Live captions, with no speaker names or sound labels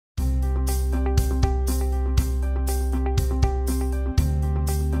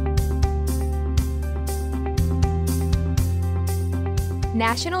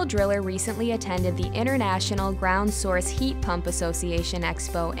National Driller recently attended the International Ground Source Heat Pump Association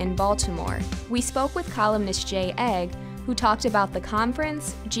Expo in Baltimore. We spoke with columnist Jay Egg, who talked about the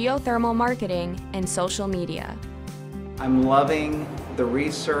conference, geothermal marketing, and social media. I'm loving the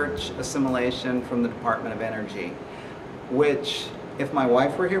research assimilation from the Department of Energy, which, if my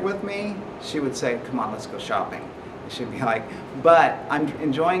wife were here with me, she would say, come on, let's go shopping. She'd be like, but I'm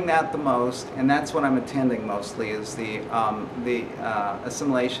enjoying that the most, and that's what I'm attending mostly, is the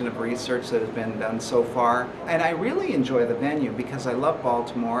assimilation of research that has been done so far. And I really enjoy the venue because I love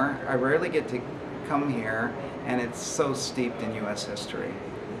Baltimore. I rarely get to come here, and it's so steeped in U.S. history.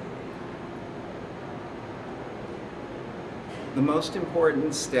 The most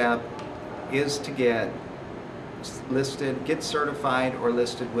important step is to get certified or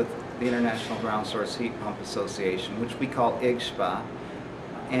listed with the International Ground Source Heat Pump Association, which we call IGSHPA,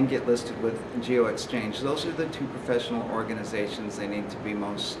 and get listed with GeoExchange. Those are the two professional organizations they need to be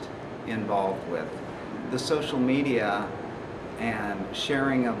most involved with. The social media and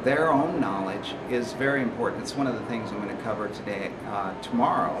sharing of their own knowledge is very important. It's one of the things I'm going to cover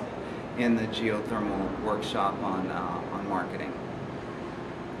tomorrow in the geothermal workshop on marketing.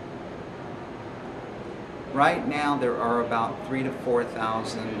 Right now, there are about 3,000 to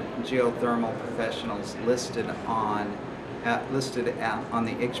 4,000 geothermal professionals listed on the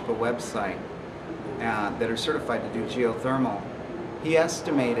IGSHPA website that are certified to do geothermal. He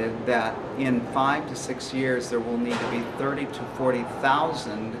estimated that in 5 to 6 years, there will need to be 30,000 to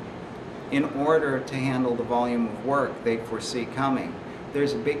 40,000 in order to handle the volume of work they foresee coming.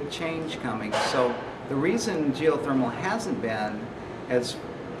 There's a big change coming. So the reason geothermal hasn't been as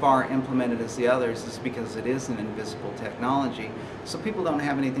far implemented as the others is because it is an invisible technology. So people don't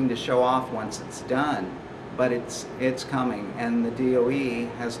have anything to show off once it's done, but it's coming. And the DOE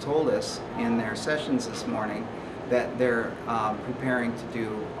has told us in their sessions this morning that they're preparing to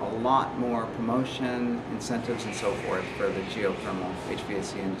do a lot more promotion, incentives, and so forth for the geothermal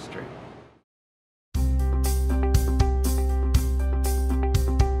HVAC industry.